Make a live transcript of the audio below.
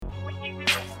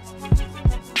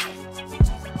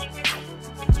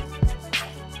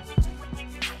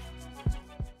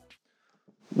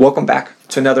Welcome back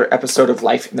to another episode of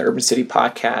Life in the Urban City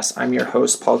podcast. I'm your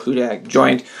host, Paul Hudak,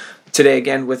 joined today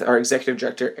again with our Executive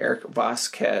Director, Eric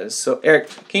Vasquez. So, Eric,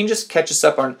 can you just catch us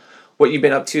up on what you've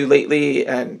been up to lately,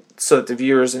 and so that the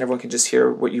viewers and everyone can just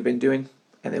hear what you've been doing,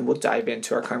 and then we'll dive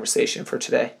into our conversation for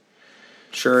today.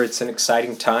 Sure, it's an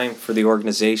exciting time for the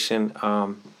organization.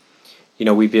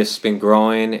 We've just been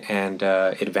growing and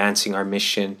advancing our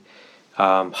mission.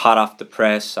 Hot off the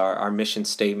press, our mission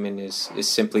statement is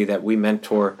simply that we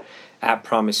mentor at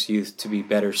Promise Youth to be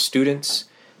better students,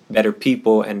 better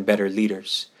people, and better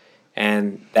leaders.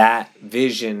 And that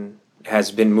vision has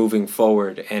been moving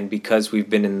forward. And because we've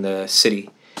been in the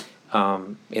city,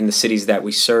 in the cities that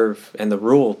we serve and the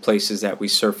rural places that we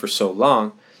serve for so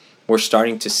long, we're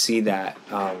starting to see that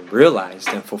realized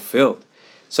and fulfilled.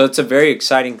 So it's a very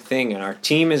exciting thing, and our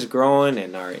team is growing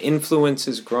and our influence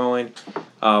is growing.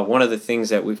 One of the things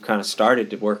that we've kind of started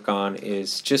to work on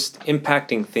is just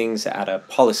impacting things at a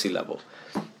policy level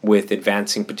with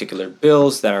advancing particular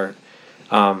bills that are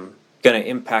going to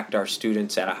impact our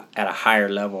students at a higher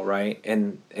level, right?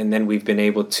 And then we've been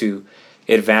able to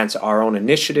advance our own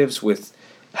initiatives with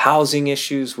housing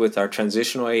issues, with our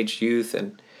transitional age youth,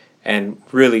 and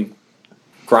really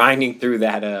grinding through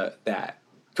that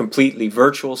completely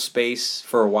virtual space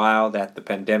for a while that the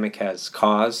pandemic has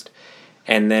caused,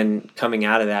 and then coming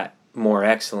out of that more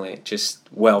excellent, just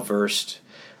well-versed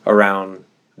around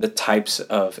the types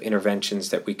of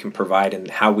interventions that we can provide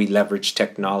and how we leverage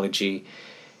technology.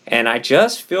 And I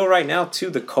just feel right now, too,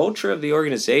 the culture of the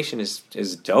organization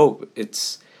is dope.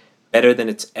 It's better than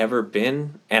it's ever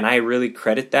been, and I really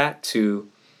credit that to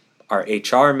our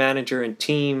HR manager and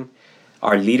team,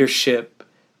 our leadership,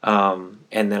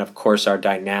 and then, of course, our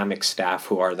dynamic staff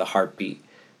who are the heartbeat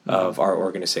of our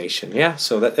organization. Yeah,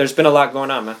 so there's been a lot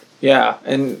going on, man. Yeah,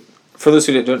 and for those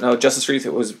who don't know, Justice for Youth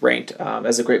was ranked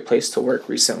as a great place to work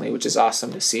recently, which is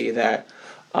awesome to see that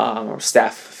our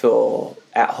staff feel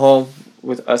at home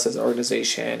with us as an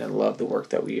organization and love the work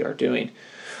that we are doing.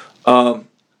 So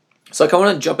I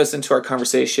want to jump us into our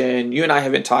conversation. You and I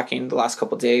have been talking the last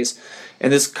couple of days,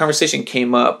 and this conversation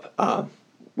came up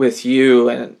with you,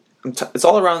 and it's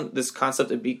all around this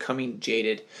concept of becoming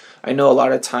jaded. I know a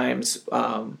lot of times,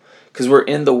 because we're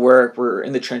in the work, we're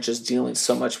in the trenches dealing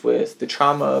so much with the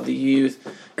trauma of the youth,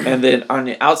 and then on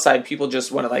the outside, people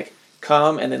just want to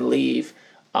come and then leave,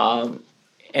 and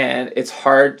it's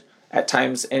hard at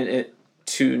times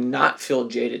to not feel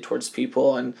jaded towards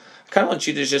people. And I kind of want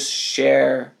you to just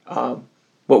share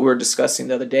what we were discussing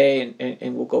the other day,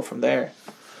 and we'll go from there.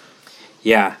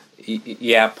 Yeah,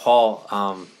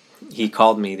 Paul. He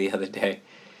called me the other day,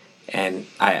 and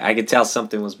I could tell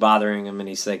something was bothering him, and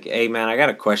he's like, "Hey, man, I got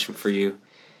a question for you.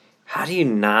 How do you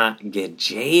not get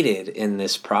jaded in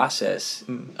this process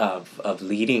of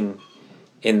leading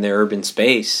in the urban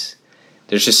space?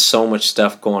 There's just so much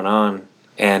stuff going on,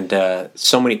 and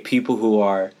so many people who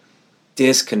are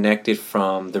disconnected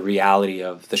from the reality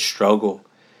of the struggle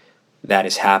that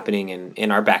is happening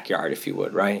in our backyard, if you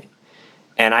would, right?"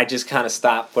 And I just kind of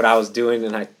stopped what I was doing,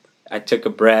 and I took a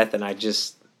breath, and I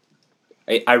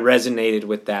resonated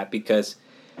with that, because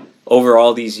over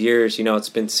all these years, it's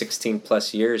been 16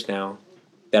 plus years now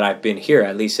that I've been here,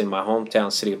 at least in my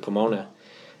hometown city of Pomona,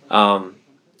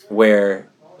 where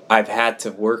I've had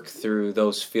to work through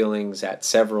those feelings at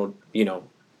several,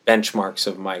 benchmarks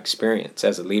of my experience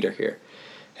as a leader here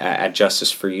at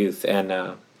Justice for Youth. And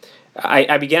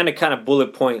I began to kind of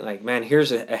bullet point, man,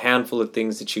 here's a handful of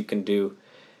things that you can do.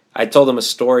 I told them a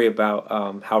story about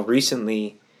how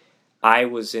recently I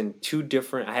was in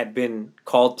I had been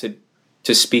called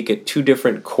to speak at two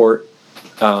different court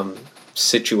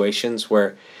situations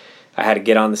where I had to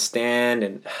get on the stand,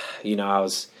 and, I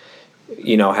was,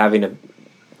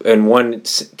 in one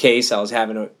case, I was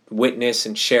having a witness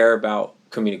and share about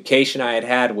communication I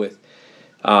had with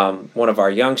one of our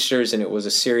youngsters, and it was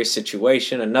a serious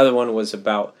situation. Another one was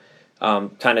about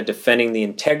kind of defending the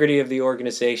integrity of the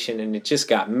organization, and it just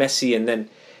got messy. And then,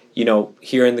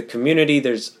 here in the community,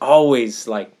 there's always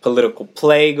political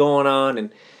play going on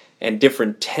and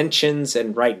different tensions.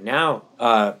 And right now,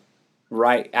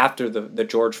 right after the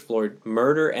George Floyd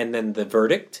murder and then the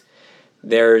verdict,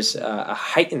 there's a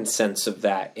heightened sense of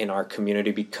that in our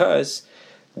community, because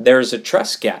there's a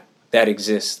trust gap that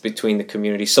exists between the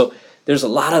community. So there's a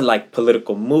lot of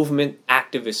political movement,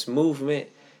 activist movement.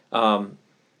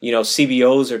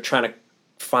 CBOs are trying to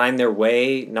find their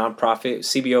way, nonprofit,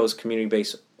 CBOs,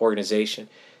 community-based organization,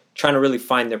 trying to really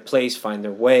find their place, find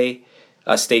their way,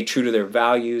 stay true to their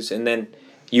values. And then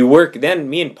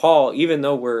me and Paul, even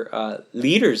though we're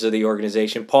leaders of the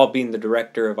organization, Paul being the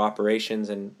director of operations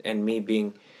and me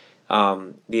being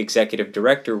the executive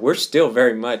director, we're still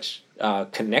very much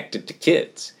connected to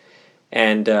kids.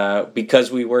 And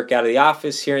because we work out of the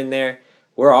office here and there,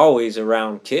 we're always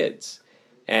around kids.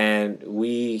 And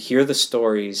we hear the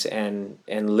stories and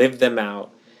live them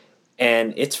out.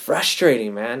 And it's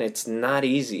frustrating, man. It's not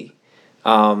easy.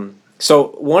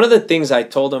 So one of the things I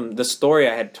told him, the story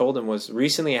I had told him was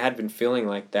recently I had been feeling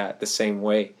like that the same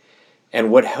way.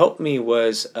 And what helped me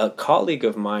was a colleague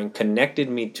of mine connected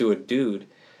me to a dude.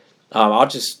 I'll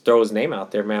just throw his name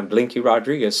out there, man. Blinky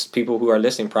Rodriguez. People who are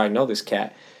listening probably know this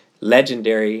cat.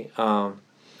 Legendary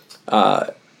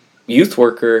youth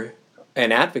worker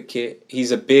and advocate.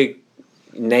 He's a big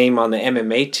name on the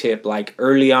MMA tip. Like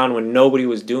early on when nobody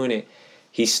was doing it,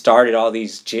 he started all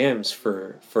these gyms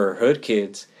for hood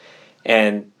kids.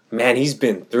 And man, he's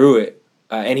been through it.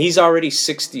 And he's already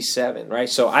 67, right?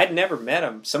 So I'd never met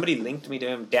him. Somebody linked me to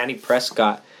him, Danny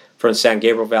Prescott from San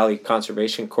Gabriel Valley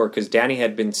Conservation Corps, because Danny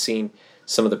had been seeing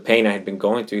some of the pain I had been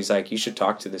going through. He's like, you should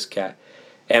talk to this cat.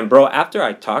 And bro, after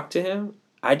I talked to him,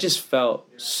 I just felt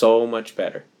so much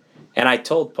better. And I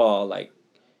told Paul, like,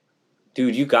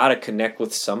 dude, you got to connect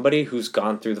with somebody who's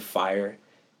gone through the fire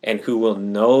and who will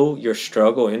know your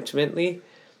struggle intimately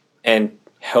and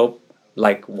help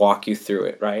like walk you through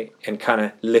it, right? And kind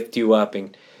of lift you up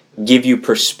and give you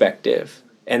perspective.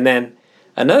 And then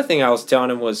another thing I was telling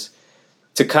him was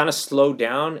to kind of slow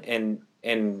down and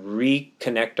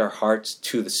reconnect our hearts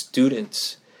to the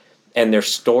students and their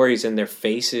stories and their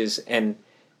faces and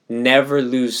never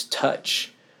lose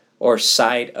touch or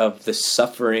sight of the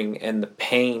suffering and the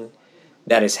pain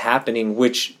that is happening,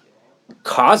 which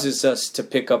causes us to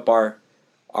pick up our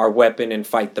weapon and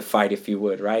fight the fight, if you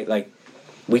would, right? Like,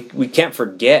 we can't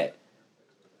forget,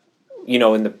 you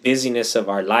know, in the busyness of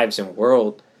our lives and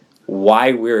world,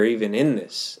 why we're even in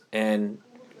this. And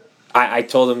I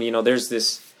told him, you know, there's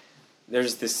this,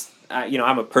 you know,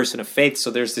 I'm a person of faith,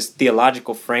 so there's this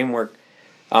theological framework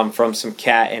from some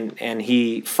cat,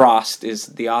 and Frost is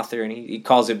the author, and he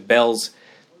calls it Bells.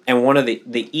 And one of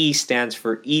the E stands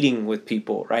for eating with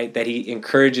people, right? That he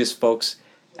encourages folks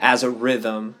as a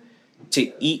rhythm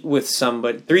to eat with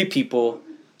somebody, 3 people,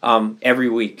 every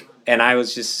week. And I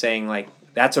was just saying, like,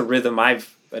 that's a rhythm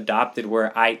I've adopted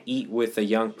where I eat with a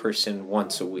young person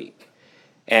once a week.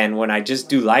 And when I just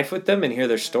do life with them and hear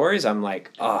their stories, I'm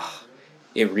like, oh,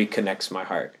 it reconnects my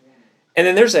heart. And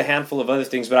then there's a handful of other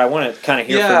things, but I want to kind of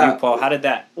hear from you, Paul. How did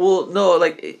that? Well, no,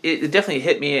 like, it definitely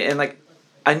hit me. And, like,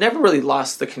 I never really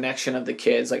lost the connection of the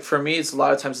kids. Like, for me, it's a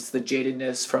lot of times it's the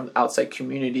jadedness from outside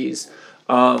communities.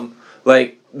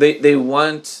 Like, they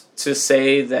want to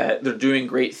say that they're doing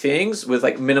great things with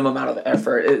like minimum amount of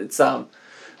effort. It's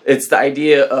the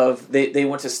idea of they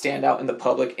want to stand out in the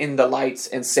public in the lights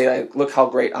and say like, look how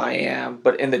great I am,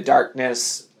 but in the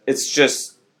darkness it's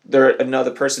just they're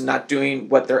another person not doing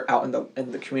what they're out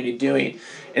in the community doing.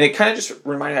 And it kind of just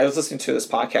reminded me, I was listening to this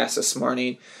podcast this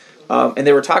morning, and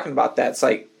they were talking about that. It's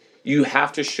like you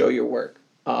have to show your work,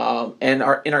 and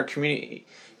in our community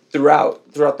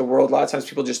throughout the world, a lot of times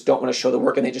people just don't want to show the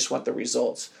work and they just want the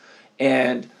results.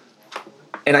 And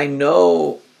I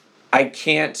know I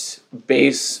can't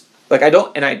base, like I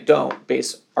don't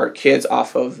base our kids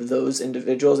off of those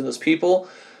individuals and those people.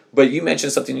 But you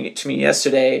mentioned something to me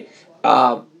yesterday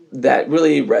that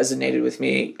really resonated with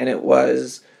me, and it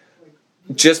was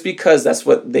just because that's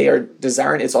what they are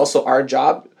desiring, it's also our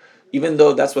job. Even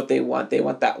though that's what they want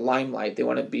that limelight, they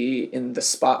want to be in the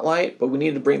spotlight, but we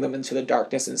need to bring them into the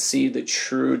darkness and see the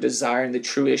true desire and the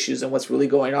true issues and what's really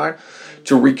going on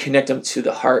to reconnect them to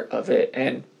the heart of it.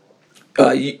 And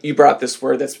you brought up this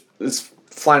word that's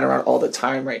flying around all the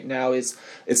time right now, it's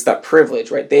that privilege,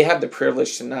 right? They have the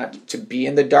privilege to be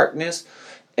in the darkness,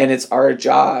 and it's our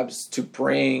jobs to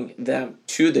bring them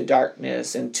to the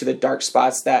darkness and to the dark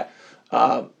spots that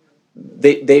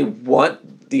they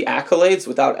want the accolades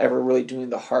without ever really doing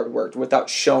the hard work, without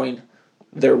showing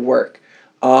their work.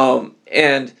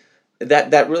 And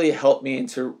that really helped me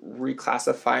to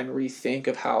reclassify and rethink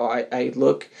of how I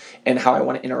look and how I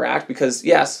want to interact, because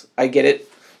yes, I get it.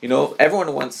 You know,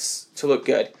 everyone wants to look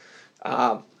good.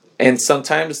 And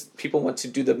sometimes people want to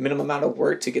do the minimum amount of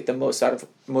work to get the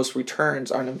most returns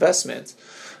on investments.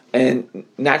 And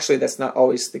naturally that's not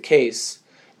always the case.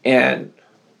 And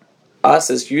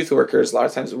us as youth workers, a lot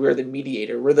of times we're the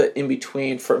mediator. We're the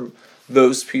in-between from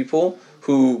those people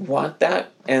who want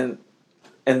that and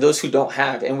those who don't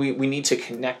have. And we need to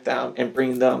connect them and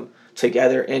bring them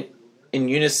together in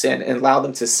unison and allow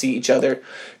them to see each other,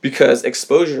 because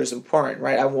exposure is important,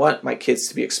 right? I want my kids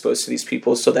to be exposed to these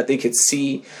people so that they could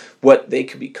see what they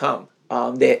could become.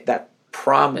 That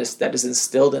promise that is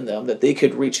instilled in them, that they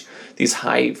could reach these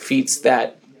high feats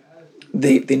that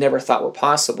they never thought were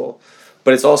possible.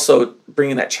 But it's also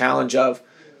bringing that challenge of,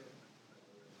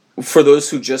 for those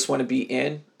who just want to be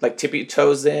in, like tippy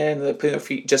toes in, putting their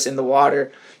feet just in the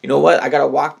water, you know what? I got to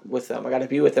walk with them. I got to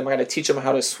be with them. I got to teach them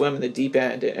how to swim in the deep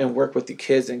end and work with the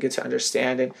kids and get to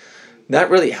understand. And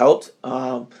that really helped.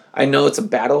 I know it's a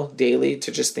battle daily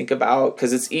to just think about,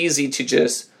 because it's easy to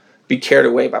just be carried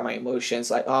away by my emotions.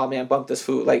 Like, oh man, bump this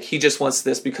food. Like, he just wants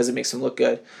this because it makes him look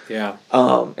good. Yeah.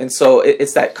 And so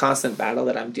it's that constant battle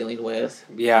that I'm dealing with.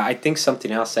 Yeah, I think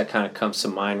something else that kind of comes to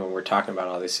mind when we're talking about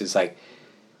all this is like,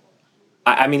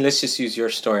 I mean, let's just use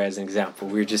your story as an example.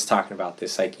 We were just talking about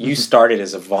this. Like, you started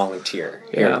as a volunteer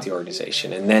here at the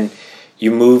organization, and then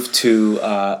you moved to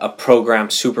a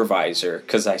program supervisor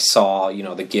because I saw, you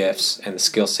know, the gifts and the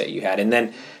skill set you had. And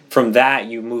then from that,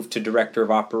 you moved to director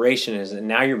of operations, and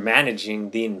now you're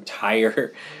managing the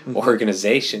entire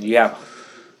organization. You have,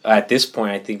 at this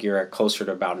point, I think you're at closer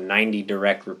to about 90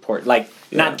 direct report. Like,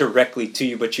 not directly to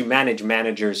you, but you manage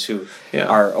managers who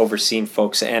are overseeing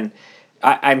folks. And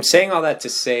I'm saying all that to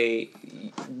say,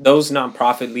 those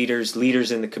nonprofit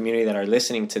leaders in the community that are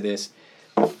listening to this,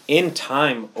 in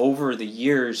time, over the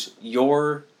years,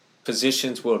 your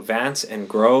positions will advance and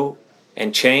grow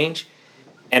and change.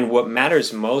 And what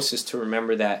matters most is to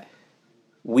remember that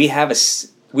we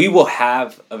will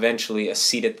have eventually a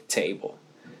seat at the table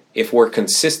if we're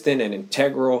consistent and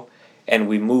integral and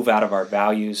we move out of our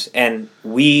values. And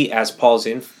we, as Paul's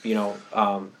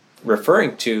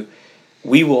referring to,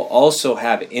 we will also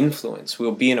have influence.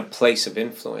 We'll be in a place of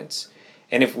influence.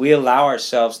 And if we allow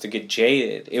ourselves to get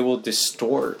jaded, it will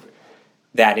distort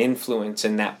that influence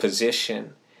and that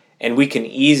position. And we can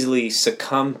easily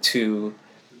succumb to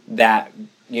that,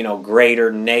 you know,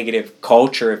 greater negative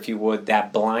culture, if you would,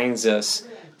 that blinds us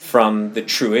from the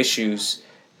true issues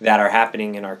that are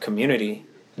happening in our community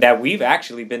that we've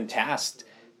actually been tasked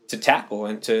to tackle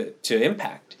and to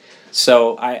impact.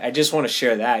 So I just want to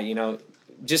share that, you know,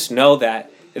 just know that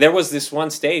there was this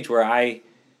one stage where I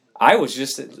was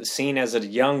just seen as a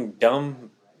young,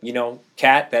 dumb, you know,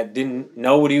 cat that didn't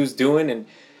know what he was doing, and,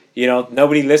 you know,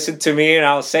 nobody listened to me, and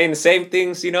I was saying the same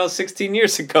things, you know, 16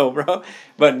 years ago, bro.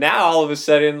 But now all of a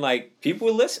sudden, like,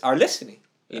 people are listening,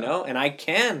 you know, and I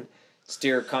can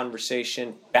steer a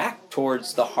conversation back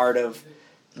towards the heart of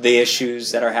the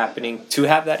issues that are happening to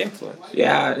have that influence.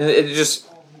 Yeah,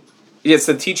 it's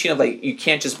the teaching of, like, you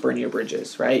can't just burn your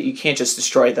bridges, right? You can't just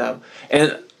destroy them.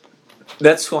 And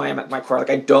that's who I am at my core.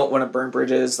 Like, I don't want to burn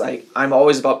bridges. Like, I'm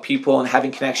always about people and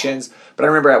having connections. But I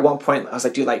remember at one point, I was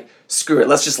like, dude, like, screw it.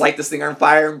 Let's just light this thing on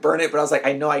fire and burn it. But I was like,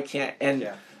 I know I can't. And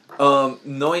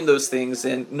knowing those things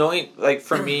and knowing, like,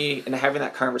 for me and having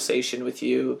that conversation with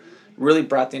you really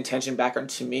brought the intention back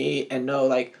onto me, and know,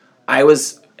 like, I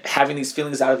was having these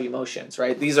feelings out of emotions,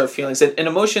 right? These are feelings, and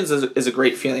emotions is a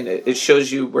great feeling. It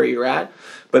shows you where you're at,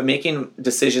 but making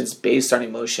decisions based on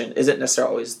emotion isn't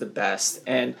necessarily always the best.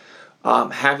 And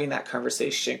having that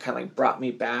conversation kind of like brought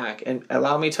me back and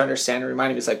allowed me to understand and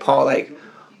reminded me, it's like, Paul, like,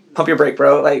 pump your brake,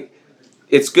 bro. Like,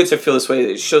 it's good to feel this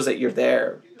way. It shows that you're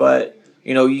there, but,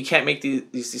 you know, you can't make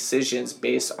these decisions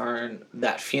based on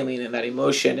that feeling and that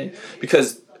emotion. And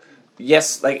because,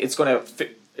 yes, like, it's going to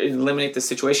eliminate the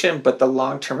situation, but the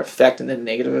long-term effect and the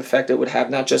negative effect it would have,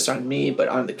 not just on me, but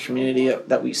on the community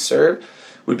that we serve,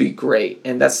 would be great.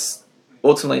 And that's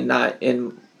ultimately not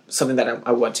in something that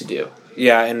I want to do.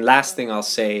 Yeah, and last thing I'll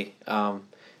say on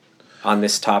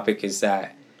this topic is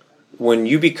that when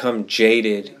you become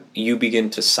jaded, you begin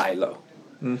to silo.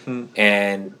 Mm-hmm.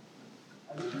 And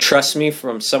trust me,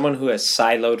 from someone who has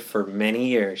siloed for many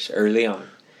years early on,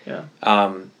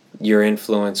 your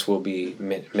influence will be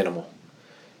minimal.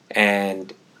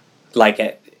 And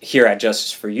like here at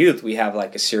Justice for Youth, we have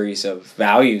like a series of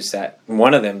values, that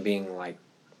one of them being like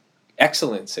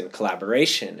excellence and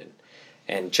collaboration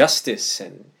and justice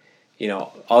and, you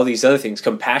know, all these other things,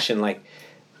 compassion. Like,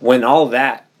 when all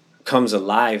that comes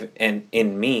alive and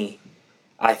in me,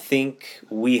 I think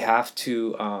we have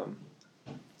to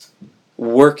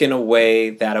work in a way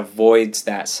that avoids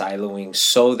that siloing,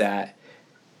 so that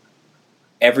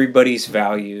everybody's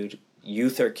valued,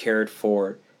 youth are cared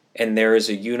for, and there is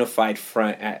a unified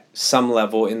front at some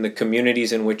level in the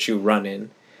communities in which you run in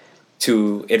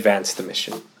to advance the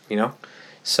mission, you know?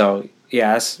 So,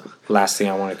 yeah, that's the last thing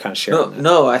I want to kind of share.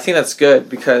 No, I think that's good,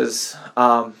 because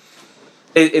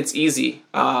it's easy.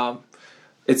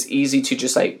 It's easy to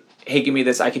just like, hey, give me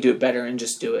this, I can do it better, and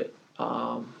just do it.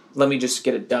 Let me just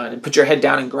get it done and put your head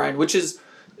down and grind, which is,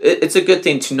 it's a good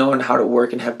thing to know how to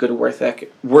work and have good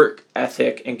work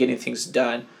ethic and getting things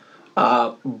done.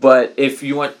 But if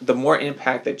you want the more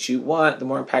impact that you want, the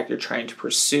more impact you're trying to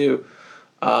pursue,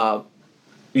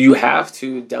 you have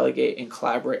to delegate and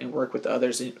collaborate and work with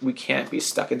others, and we can't be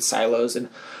stuck in silos. And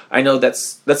I know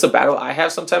that's a battle I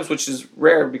have sometimes, which is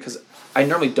rare because I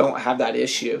normally don't have that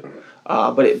issue,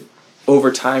 but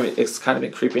over time it's kind of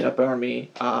been creeping up on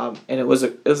me, and it was a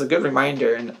good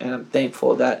reminder, and I'm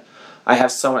thankful that I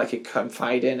have someone I could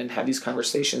confide in and have these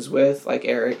conversations with, like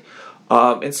Eric.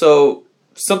 And so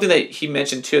something that he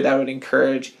mentioned too that I would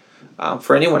encourage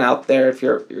for anyone out there, if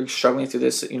you're struggling through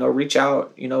this, reach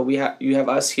out. You have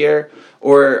us here.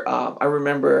 Or I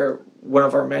remember one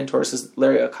of our mentors is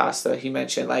Larry Acosta. He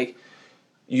mentioned, like,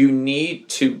 you need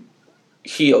to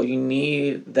heal. You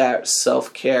need that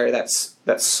self-care,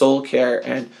 that soul care,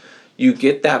 and you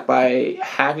get that by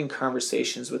having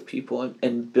conversations with people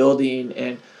and building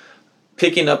and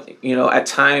picking up, at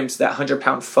times that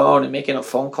 100-pound phone and making a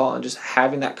phone call and just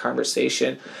having that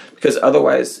conversation, because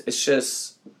otherwise it's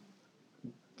just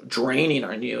draining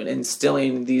on you and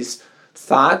instilling these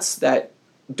thoughts that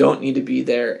don't need to be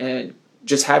there. And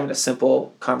just having a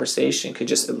simple conversation could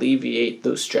just alleviate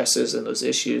those stresses and those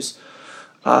issues.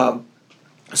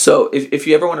 So if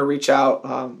you ever want to reach out,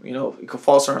 you can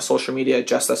follow us on our social media,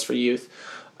 Just Us for Youth,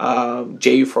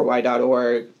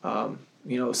 ju4y.org.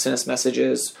 Send us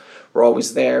messages. We're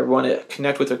always there. We want to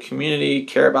connect with our community,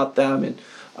 care about them, and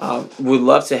we'd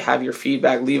love to have your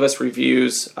feedback. Leave us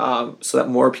reviews so that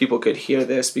more people could hear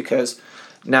this, because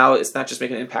now it's not just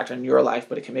making an impact on your life,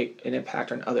 but it can make an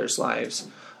impact on others' lives.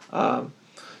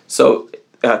 So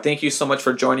thank you so much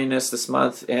for joining us this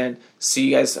month, and see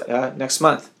you guys next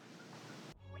month.